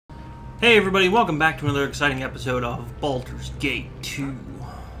Hey everybody, welcome back to another exciting episode of Baldur's Gate 2.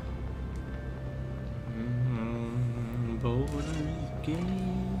 Baldur's Gate,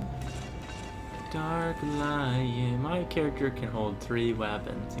 Dark Lion. My character can hold 3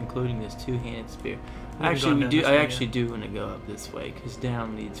 weapons, including this 2-handed spear. I actually do want to go up this way, because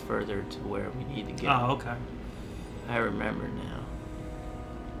down leads further to where we need to go. Oh, okay. I remember now.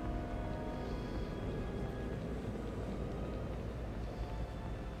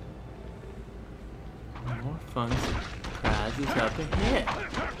 More fun surprises up ahead.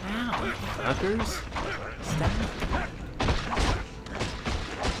 Ow, fuckers. Stop.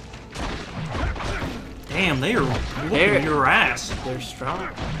 Damn, they are whooping your ass. They're strong.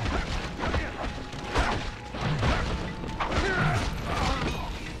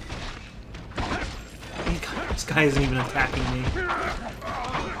 This guy isn't even attacking me.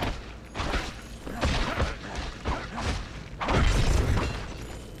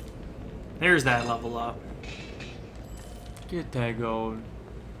 There's that level up. Get that gold.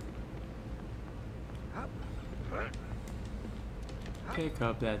 Pick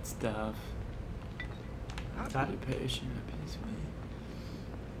up that stuff. Be patient up his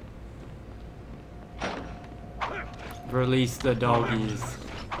way. Release the doggies.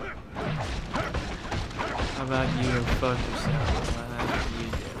 How about you fuck yourself? How about you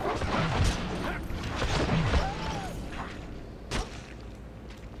do?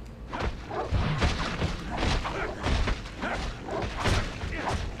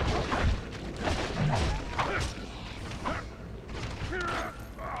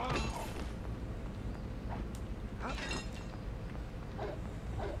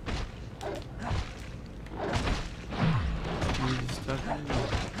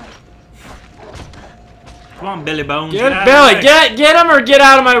 Come on, Billy Bones. Get Billy, get him or get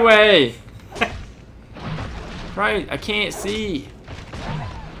out of my way. Right, I can't see.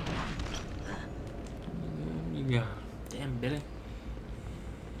 Yeah. Damn, Billy.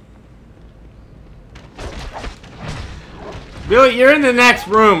 Billy, you're in the next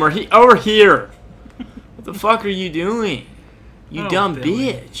room, or over here. What the fuck are you doing? You dumb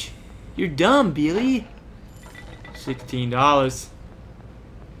Billy. bitch. You're dumb, Billy. $16.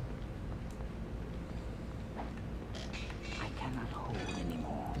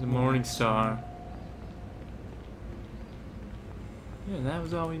 The Morning Star. Yeah, that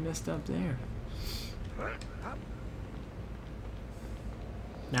was all we messed up there.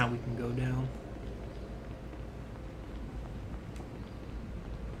 Now we can go down.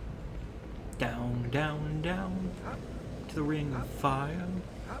 Down, down, down. To the ring of fire.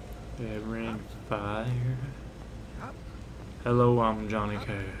 Yeah, ring of fire. Hello, I'm Johnny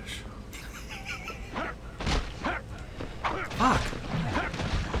Cash. Fuck.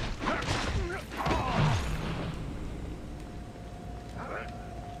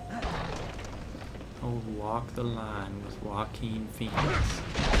 Walk the Line with Joaquin Phoenix,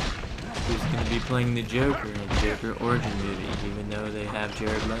 who's going to be playing the Joker in a Joker origin movie, even though they have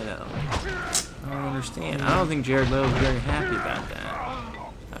Jared Leto. I don't understand. I don't think Jared Leto is very happy about that.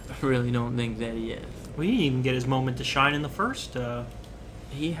 I really don't think that he is. We didn't even get his moment to shine in the first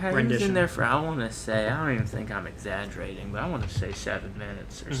he was in there for, I want to say, I don't even think I'm exaggerating, but I want to say 7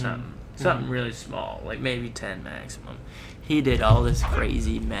 minutes or something. Something really small, like maybe 10 maximum. He did all this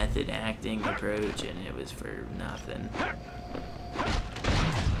crazy method acting approach, and it was for nothing.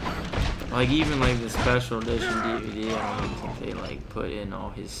 Like, even like the special edition DVD, I don't think they like put in all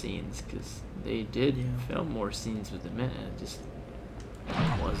his scenes, because they did film more scenes with him in it. It just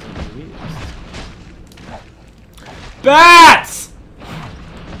wasn't used. Bats!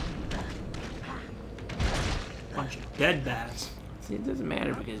 bunch of dead bats. See, it doesn't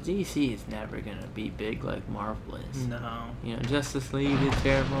matter because DC is never gonna be big like Marvel is. No. You know, Justice League is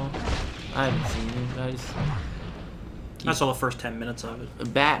terrible. I haven't seen it. I just I saw the first 10 minutes of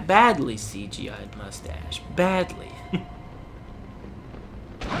it. Badly CGI'd mustache. Badly.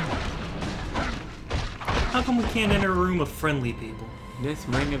 How come we can't enter a room of friendly people? This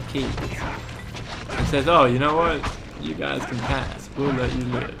Ring of Keys. It says, oh, you know what? You guys can pass. We'll let you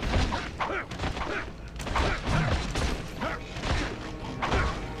live.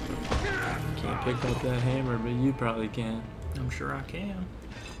 Can't pick up that hammer, but you probably can. I'm sure I can.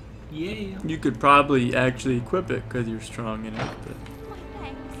 Yeah. You could probably actually equip it because you're strong enough. But...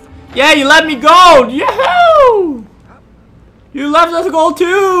 yeah, you let me go! Yahoo! You left us gold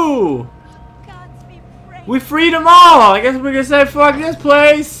too! We freed them all! I guess we're gonna say fuck this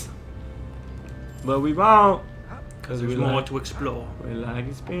place! But we won't. Because there's more to explore. We like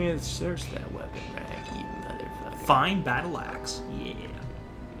experience. Search that weapon rack, you motherfucker. Fine battle axe. Yeah.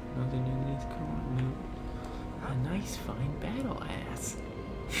 Nothing in this corner. A nice fine battle axe.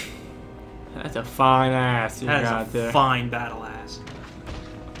 That's a fine ass you That got is there. a fine battle ass.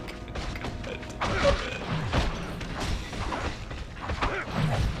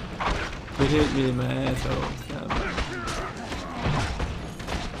 Quit hitting me in my asshole. Stop.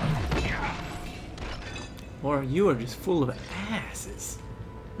 Or you are just full of asses.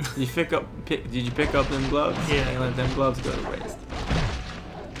 Did you pick up them gloves? Yeah. Can't let them gloves go to waste.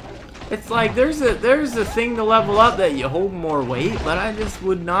 It's like there's a thing to level up that you hold more weight, but I just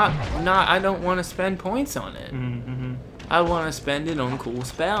would not I don't want to spend points on it. Mm-hmm. I want to spend it on cool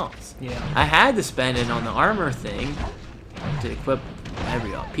spells. Yeah. I had to spend it on the armor thing to equip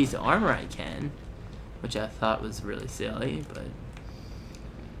every piece of armor I can, which I thought was really silly, but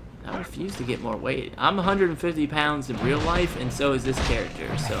I refuse to get more weight. I'm 150 pounds in real life, and so is this character.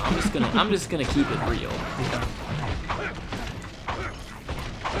 So I'm just gonna keep it real. Yeah.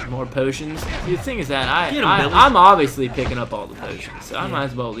 More potions. See, the thing is that Get 'em, Billy. I'm obviously picking up all the potions, so I Yeah. might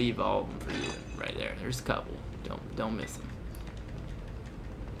as well leave all of them for you right there. There's a couple. Don't miss them.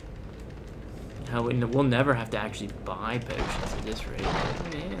 We'll never have to actually buy potions at this rate. Oh,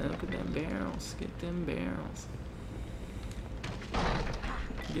 yeah, look at them barrels. Get them barrels.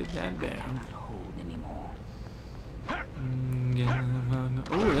 Get that barrel.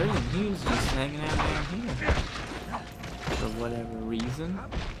 Oh, there's a huge just hanging out down here. For whatever reason.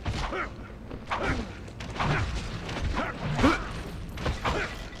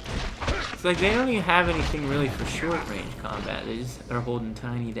 It's like they don't even have anything really for short range combat. They just are holding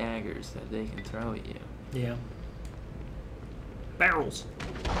tiny daggers that they can throw at you. Yeah. Barrels.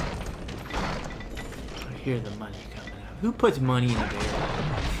 I hear the money coming out. Who puts money in a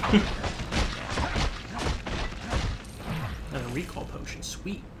barrel? Another recall potion.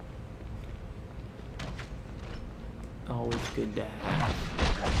 Sweet. Always good to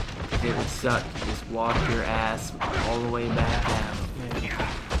have. It would suck to just walk your ass all the way back down.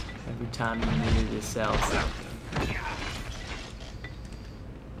 Every time you needed to sell something.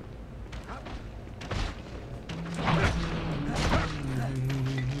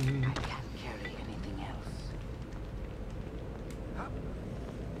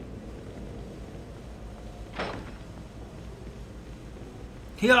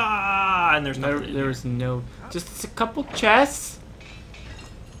 Yeah, and there's nothing. There was no, just a couple chests.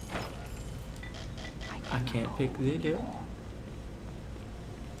 I can't pick it up.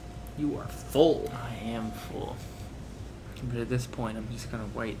 You are full. I am full. But at this point, I'm just gonna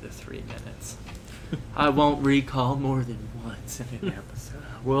wait the 3 minutes. I won't recall more than once in an episode.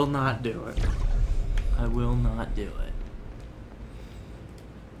 I will not do it. I will not do it.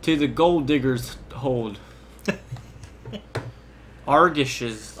 To the gold diggers hold.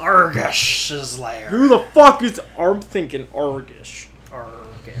 Argush's lair. Who the fuck is I'm thinking Argish?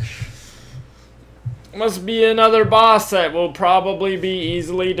 Argish. Must be another boss that will probably be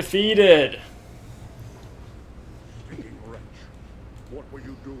easily defeated. Stinking wretch. What were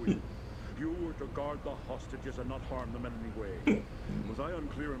you doing? You were to guard the hostages and not harm them in any way. Was I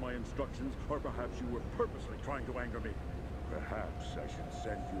unclear in my instructions, or perhaps you were purposely trying to anger me? Perhaps I should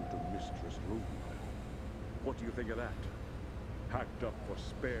send you to Mistress Rune. What do you think of that? Packed up for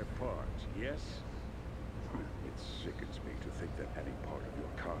spare parts, yes? It sickens me to think that any part of your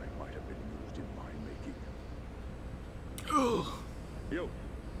kind might have been used in my making. You're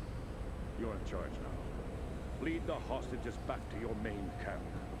in charge now. Lead the hostages back to your main camp.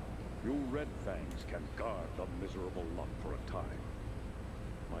 You Red Fangs can guard the miserable lot for a time.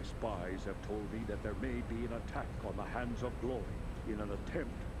 My spies have told me that there may be an attack on the Hands of Glory in an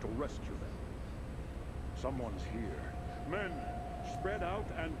attempt to rescue them. Someone's here. Men, spread out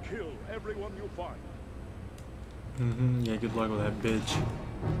and kill everyone you find. Yeah, good luck with that bitch.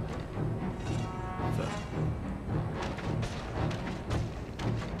 So.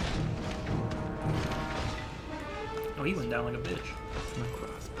 Oh, he went down like a bitch. My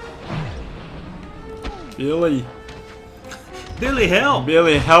crossbow. Billy! Billy, help!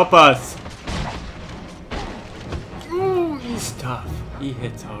 Billy, help us! Ooh, he's tough. He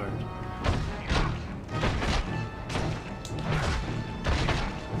hits hard.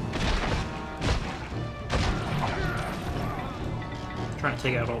 Trying to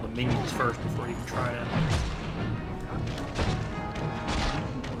take out all the minions first before you can try it.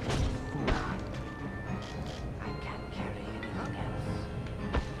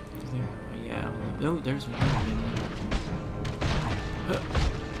 Yeah. No, there's one.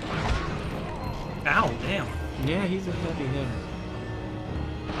 Ow, damn. Yeah, he's a heavy hitter.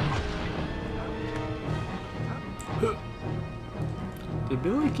 Did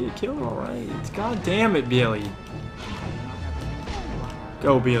Billy get killed alright? God damn it, Billy.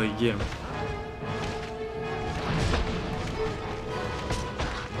 Go, Billy, get him.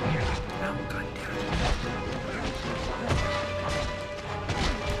 Ow,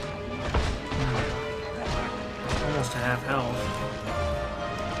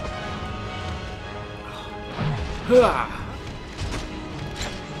 Get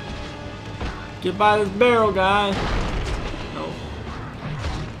by this barrel, guy. No.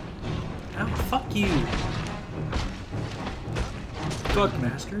 Ow, fuck you. Fuck,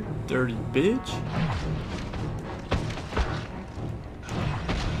 master. Dirty bitch.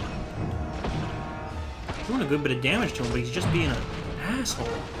 Doing a good bit of damage to him, but he's just being an asshole.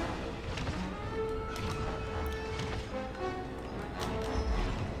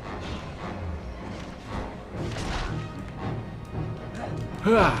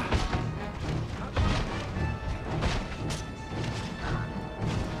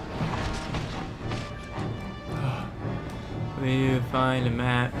 We need to find a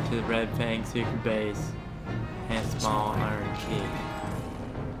map to the Red Fang secret base and a small iron key.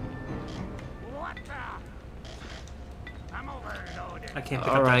 I can't pick up that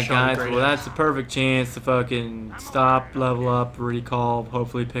Alright shot. guys, well that's a perfect chance to fucking stop, level up, recall,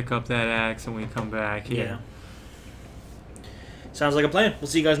 hopefully pick up that axe when we come back here. Yeah. Sounds like a plan. We'll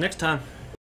see you guys next time.